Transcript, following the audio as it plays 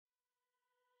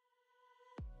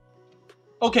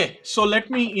Okay, so let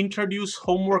me introduce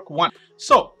homework 1.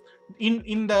 So,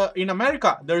 in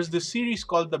America, there's this series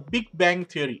called the Big Bang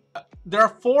Theory. There are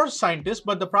 4 scientists,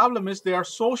 but the problem is they are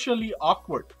socially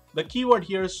awkward. The keyword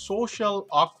here is social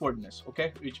awkwardness,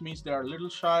 okay? Which means they are a little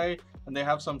shy and they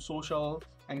have some social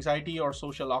anxiety or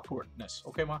social awkwardness,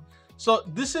 okay, ma? So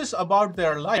this is about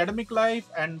their life, academic life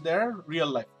and their real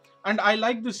life. And I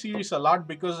like this series a lot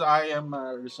because I am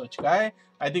a research guy.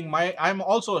 I think I'm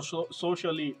also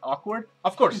socially awkward.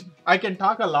 Of course, I can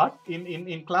talk a lot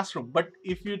in classroom, but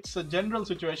if it's a general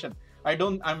situation,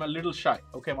 I'm a little shy.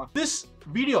 Okay, ma. This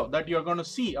video that you're going to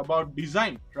see about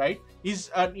design, right, is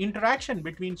an interaction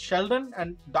between Sheldon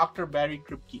and Dr. Barry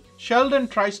Kripke. Sheldon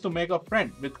tries to make a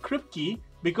friend with Kripke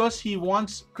because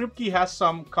Kripke has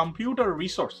some computer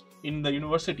resource in the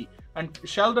university and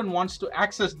Sheldon wants to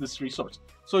access this resource.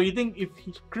 So you think if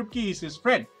Kripke is his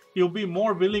friend, he'll be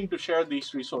more willing to share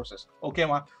these resources. Okay,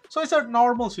 ma? So it's a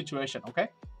normal situation, okay?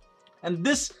 And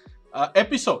this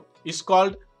episode is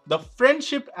called the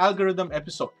friendship algorithm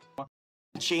episode.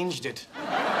 Changed it.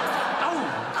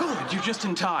 Oh, good. You're just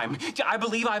in time. I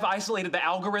believe I've isolated the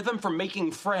algorithm for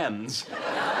making friends.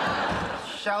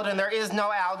 Sheldon, there is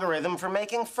no algorithm for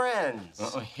making friends.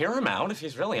 Hear him out. If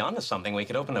he's really onto something, we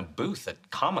could open a booth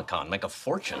at Comic-Con, make a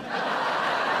fortune.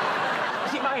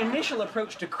 See, my initial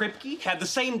approach to Kripke had the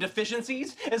same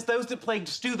deficiencies as those that plagued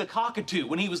Stu the Cockatoo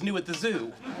when he was new at the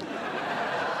zoo.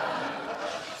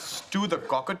 Stu the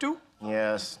Cockatoo?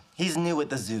 Yes, he's new at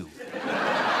the zoo.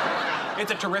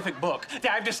 It's a terrific book.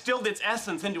 I've distilled its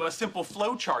essence into a simple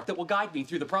flowchart that will guide me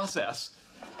through the process.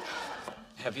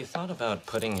 Have you thought about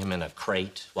putting him in a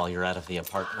crate while you're out of the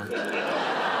apartment?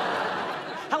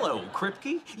 Hello,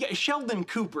 Kripke. Yeah, Sheldon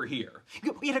Cooper here.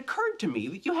 It occurred to me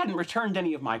that you hadn't returned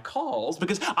any of my calls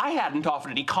because I hadn't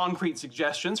offered any concrete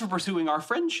suggestions for pursuing our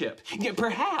friendship. Yeah,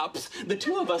 perhaps the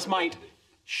two of us might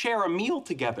share a meal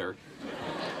together.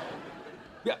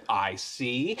 Yeah, I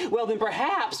see. Well, then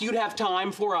perhaps you'd have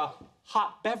time for a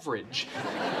hot beverage.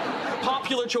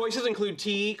 Popular choices include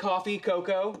tea, coffee,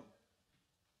 cocoa.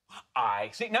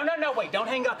 I see. No, wait, don't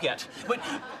hang up yet. But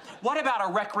what about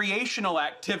a recreational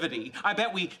activity? I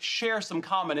bet we share some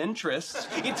common interests.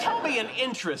 You tell me an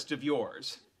interest of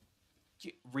yours.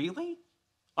 Really?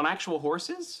 On actual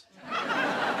horses?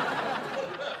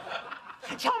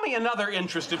 Tell me another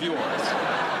interest of yours.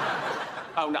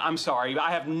 Oh, no, I'm sorry.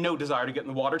 I have no desire to get in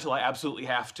the water till I absolutely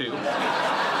have to.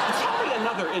 Tell me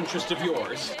another interest of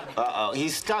yours. Uh-oh,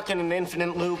 he's stuck in an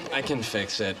infinite loop. I can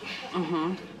fix it.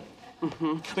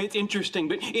 It's interesting,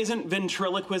 but isn't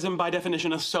ventriloquism by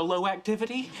definition a solo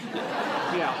activity?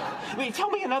 Yeah. Wait,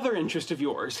 tell me another interest of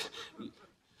yours.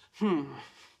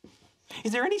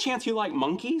 Is there any chance you like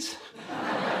monkeys?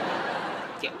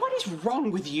 Yeah, what is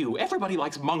wrong with you? Everybody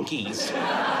likes monkeys.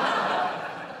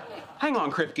 Hang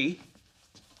on, Kripke.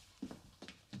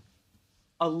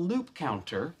 A loop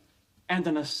counter and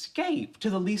an escape to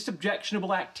the least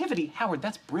objectionable activity. Howard,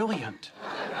 that's brilliant.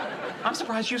 I'm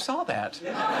surprised you saw that.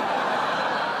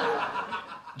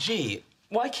 Gee,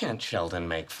 why can't Sheldon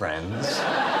make friends?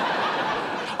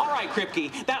 All right,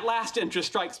 Kripke, that last interest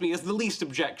strikes me as the least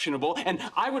objectionable, and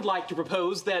I would like to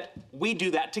propose that we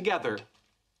do that together.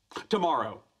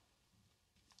 Tomorrow.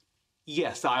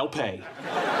 Yes, I'll pay.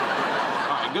 All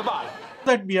right, goodbye.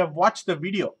 That we have watched the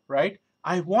video, right?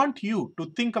 I want you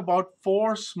to think about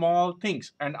 4 small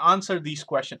things and answer these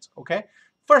questions, okay?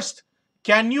 First,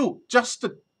 can you just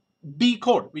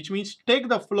decode, which means take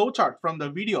the flowchart from the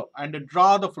video and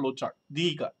draw the flowchart,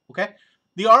 okay?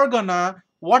 The organa,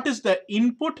 what is the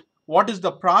input, what is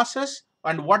the process,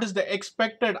 and what is the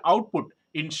expected output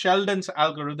in Sheldon's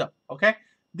algorithm, okay?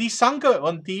 The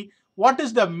Sankavanti, what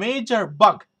is the major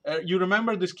bug? You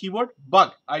remember this keyword?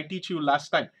 Bug. I teach you last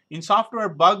time. In software,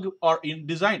 bug, or in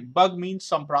design, bug means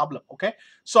some problem, okay?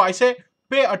 So I say,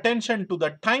 pay attention to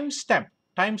the timestamp.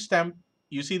 Timestamp,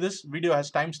 you see this video has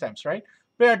timestamps, right?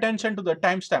 Pay attention to the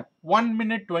timestamp. 1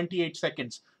 minute, 28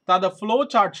 seconds. Now the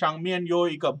flowchart shang me and yo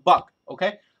a bug,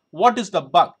 okay? What is the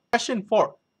bug? Question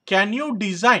 4. Can you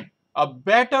design a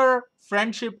better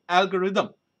friendship algorithm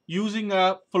using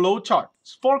a flowchart?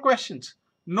 4 questions.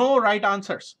 No right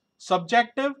answers.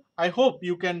 Subjective. I hope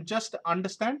you can just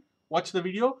understand, watch the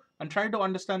video, and try to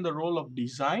understand the role of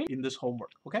design in this homework,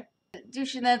 okay? 就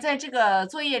是呢，在这个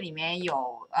作业里面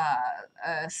有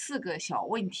4个小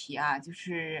问题啊，就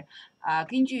是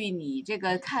根据你这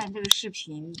个看这个视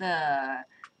频的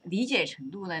理解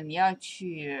程度呢，你要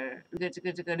去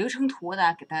这个流程图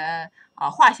呢给它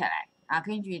画下来啊，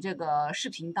根据这个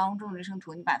视频当中的流程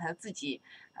图，你把它自己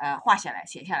画下来、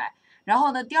写下来。然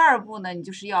后呢，第2步呢，你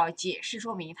就是要解释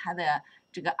说明它的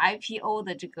这个 IPO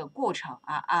的这个过程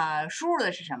输入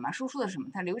的是什么，输出的是什么，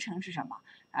它流程是什么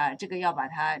这个要把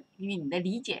它因为你的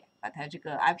理解，把它这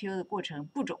个 IPO 的过程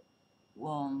步骤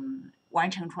完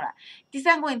成出来。第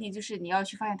3个问题就是你要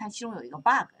去发现它其中有一个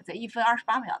bug， 在1分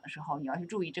28秒的时候，你要去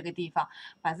注意这个地方，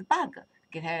把这 bug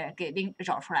给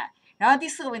找出来。然后第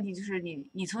4个问题就是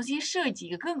你重新设计一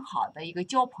个更好的一个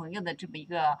交朋友的这么一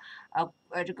个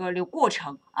这个过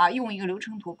程用一个流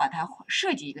程图把它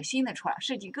设计一个新的出来，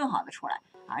设计更好的出来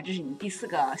这是你第4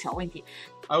个小问题。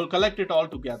I will collect it all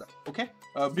together, okay?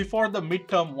 Before the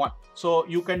midterm one. So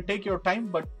you can take your time,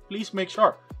 but please make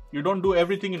sure you don't do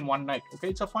everything in one night,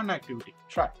 okay? It's a fun activity.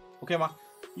 Try, okay, ma?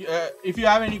 If you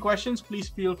have any questions, please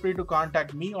feel free to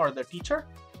contact me or the teacher.